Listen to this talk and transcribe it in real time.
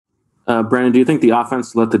Brandon, do you think the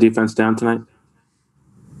offense let the defense down tonight?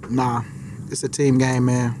 Nah, it's a team game,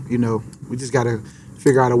 man. We just got to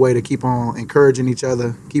figure out a way to keep on encouraging each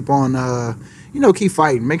other, keep on, keep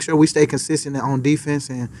fighting. Make sure we stay consistent on defense,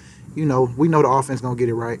 and we know the offense gonna get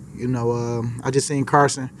it right. I just seen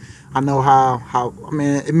Carson. I know how. I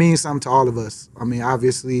mean, it means something to all of us. I mean,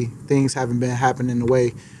 obviously things haven't been happening the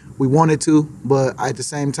way we wanted to, but at the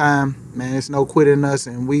same time, man, it's no quitting us,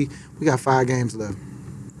 and we got 5 games left.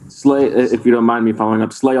 Slay, if you don't mind me following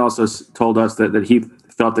up, Slay also told us that he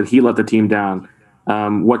felt that he let the team down.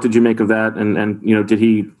 What did you make of that? And did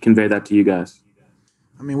he convey that to you guys?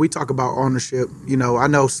 I mean, we talk about ownership. I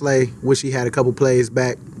know Slay wish he had a couple plays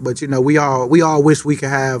back, but we all wish we could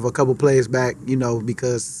have a couple plays back.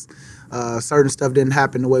 Because certain stuff didn't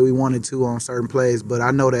happen the way we wanted to on certain plays. But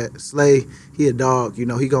I know that Slay, he a dog. He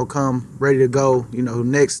gonna come ready to go.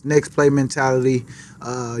 Next play mentality.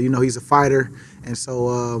 He's a fighter. And so,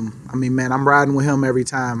 I mean, man, I'm riding with him every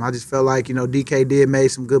time. I just felt like, DK did made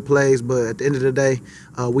some good plays, but at the end of the day,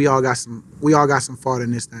 we all got some fault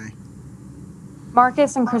in this thing.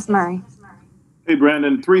 Marcus and Chris Murray. Hey,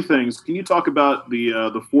 Brandon, 3 things. Can you talk about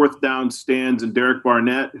the fourth down stands and Derek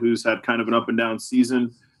Barnett, who's had kind of an up and down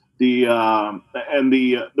season, the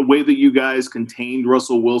way that you guys contained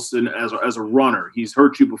Russell Wilson as a runner? He's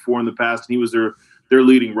hurt you before in the past, and he was their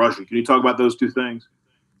leading rusher. Can you talk about those 2 things?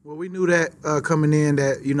 Well, we knew that coming in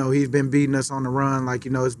that, he's been beating us on the run. Like,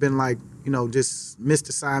 it's been like, just missed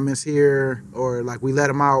assignments here, or like we let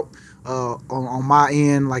him out on my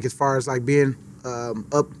end, like as far as like being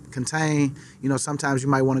up contained. Sometimes you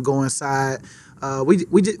might want to go inside. We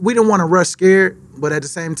didn't want to rush scared, but at the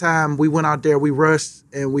same time, we went out there, we rushed,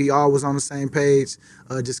 and we all was on the same page,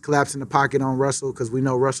 just collapsing the pocket on Russell, because we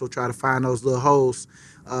know Russell try to find those little holes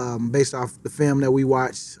based off the film that we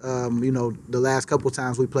watched, the last couple of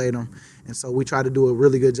times we played him. And so we tried to do a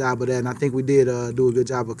really good job of that, and I think we did do a good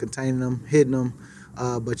job of containing him, hitting him.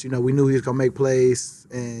 But, we knew he was going to make plays,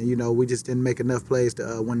 and, we just didn't make enough plays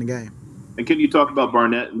to win the game. And can you talk about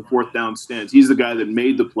Barnett and the fourth down stance? He's the guy that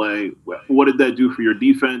made the play. What did that do for your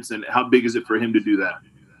defense, and how big is it for him to do that?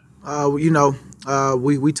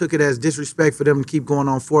 We took it as disrespect for them to keep going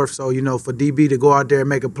on fourth. So, for DB to go out there and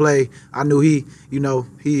make a play, I knew he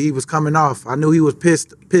was coming off. I knew he was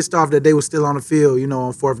pissed off that they were still on the field,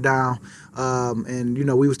 on fourth down. And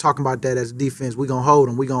we was talking about that as a defense. We're going to hold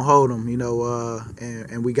them.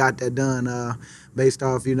 And we got that done based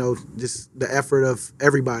off, just the effort of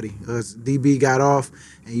everybody. DB got off,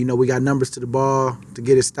 and, we got numbers to the ball to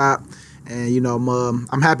get it stopped. And,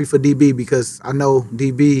 I'm happy for DB, because I know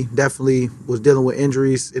DB definitely was dealing with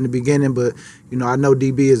injuries in the beginning, but, I know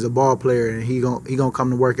DB is a ball player, and he gonna come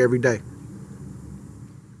to work every day.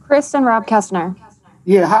 Chris and Rob Kestner.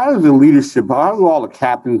 Yeah, how does the leadership, how do all the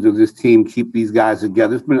captains of this team keep these guys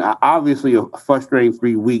together? It's been obviously a frustrating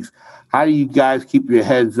 3 weeks. How do you guys keep your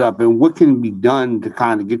heads up, and what can be done to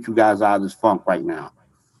kind of get you guys out of this funk right now?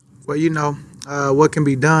 Well, what can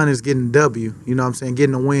be done is getting a W,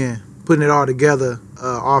 getting a win, putting it all together,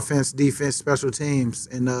 offense, defense, special teams,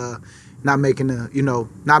 and not making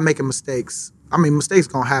mistakes. I mean, mistakes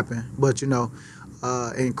gonna happen, but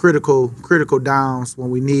in critical downs when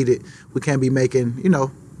we need it, we can't be making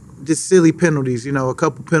just silly penalties. A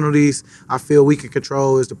couple penalties I feel we can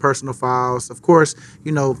control is the personal fouls. Of course,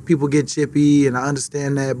 people get chippy, and I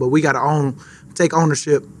understand that, but we gotta take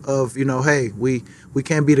ownership of hey, we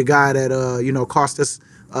can't be the guy that cost us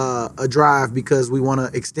a drive because we want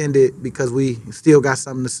to extend it because we still got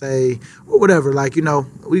something to say or whatever. Like,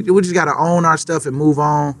 we just got to own our stuff and move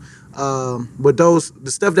on. But the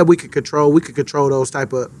stuff that we could control those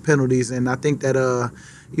type of penalties. And I think that,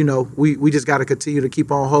 we just got to continue to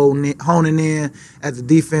keep on honing in as a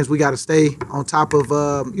defense. We got to stay on top of,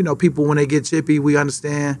 people when they get chippy. We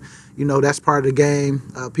understand, that's part of the game.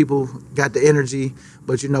 People got the energy,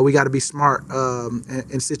 but, we got to be smart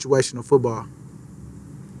in situational football.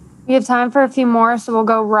 We have time for a few more, so we'll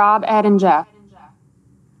go Rob, Ed, and Jeff.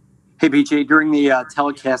 Hey, BJ, during the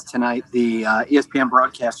telecast tonight, the ESPN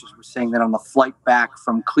broadcasters were saying that on the flight back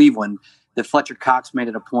from Cleveland, that Fletcher Cox made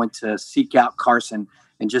it a point to seek out Carson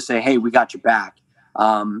and just say, hey, we got your back.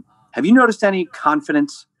 Have you noticed any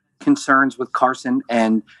confidence concerns with Carson?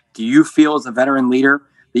 And do you feel as a veteran leader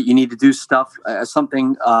that you need to do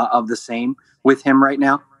something of the same with him right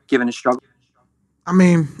now, given his struggle? I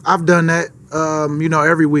mean, I've done that,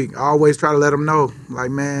 every week. I always try to let them know,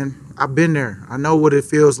 like, man, I've been there. I know what it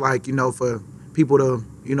feels like, for people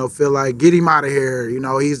to, feel like, get him out of here,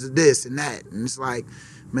 he's this and that. And it's like,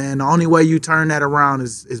 man, the only way you turn that around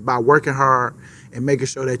is by working hard and making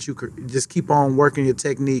sure that you could just keep on working your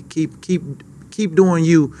technique, keep doing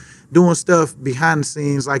you, doing stuff behind the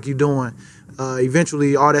scenes like you're doing,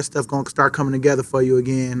 eventually all that stuff gonna start coming together for you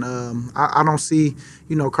again. I don't see,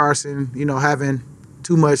 Carson, having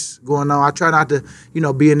too much going on. I try not to,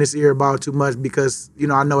 be in this ear about too much because,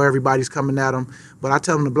 I know everybody's coming at him. But I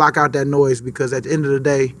tell them to block out that noise because at the end of the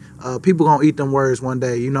day, people going to eat them words one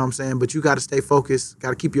day, you know what I'm saying? But you got to stay focused,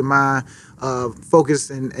 got to keep your mind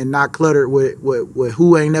focused and not cluttered with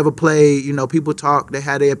who ain't never played. People talk, they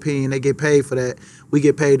have their opinion, they get paid for that. We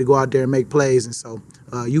get paid to go out there and make plays. And so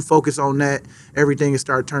you focus on that, everything will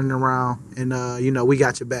start turning around. And, we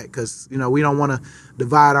got your back because, we don't want to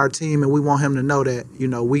divide our team and we want him to know that,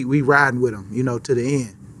 we riding with him, to the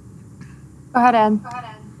end. Go ahead, Ed.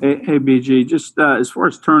 Hey, BG, just as far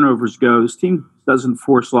as turnovers go, this team doesn't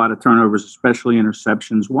force a lot of turnovers, especially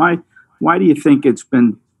interceptions. Why do you think it's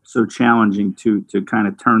been so challenging to kind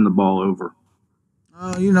of turn the ball over?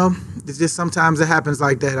 It's just sometimes it happens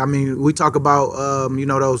like that. I mean, we talk about,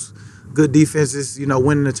 those good defenses,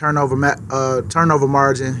 winning the turnover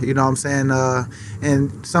margin, you know what I'm saying?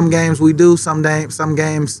 And some games we do, some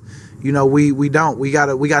games, we don't. We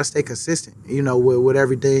gotta stay consistent, with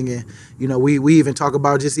everything. And, we even talk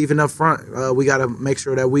about just even up front, we gotta make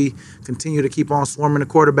sure that we continue to keep on swarming the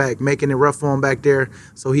quarterback, making it rough for him back there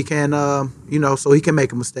so he can, so he can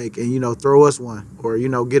make a mistake and, throw us one or,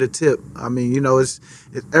 get a tip. I mean, it's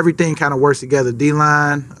everything kind of works together.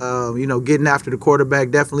 D-line, getting after the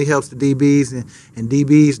quarterback definitely helps the DBs and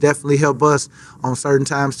DBs definitely help us on certain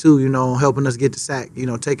times too, helping us get the sack,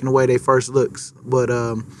 taking away their first looks. But,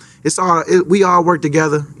 we all work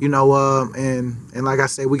together, and like I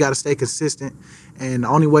said, we got to stay consistent. And the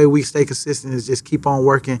only way we stay consistent is just keep on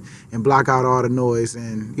working and block out all the noise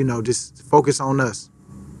and, just focus on us.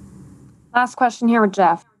 Last question here with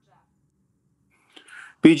Jeff.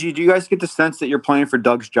 BG, do you guys get the sense that you're playing for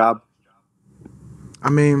Doug's job?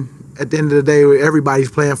 I mean, at the end of the day,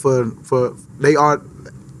 everybody's playing for they are.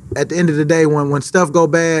 At the end of the day, when stuff go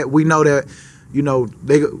bad, we know that,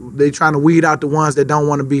 they trying to weed out the ones that don't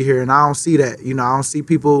want to be here, and I don't see that. I don't see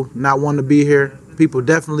people not wanting to be here. People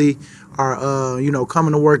definitely are,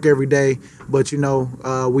 coming to work every day, but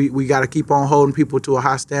we got to keep on holding people to a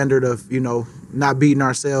high standard of, not beating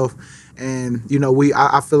ourselves. And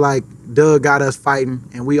I feel like Doug got us fighting,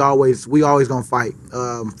 and we always gonna fight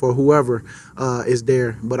for whoever is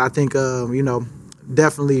there. But I think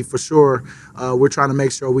definitely for sure we're trying to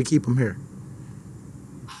make sure we keep them here.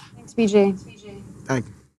 Thanks, BG. Thank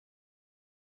you.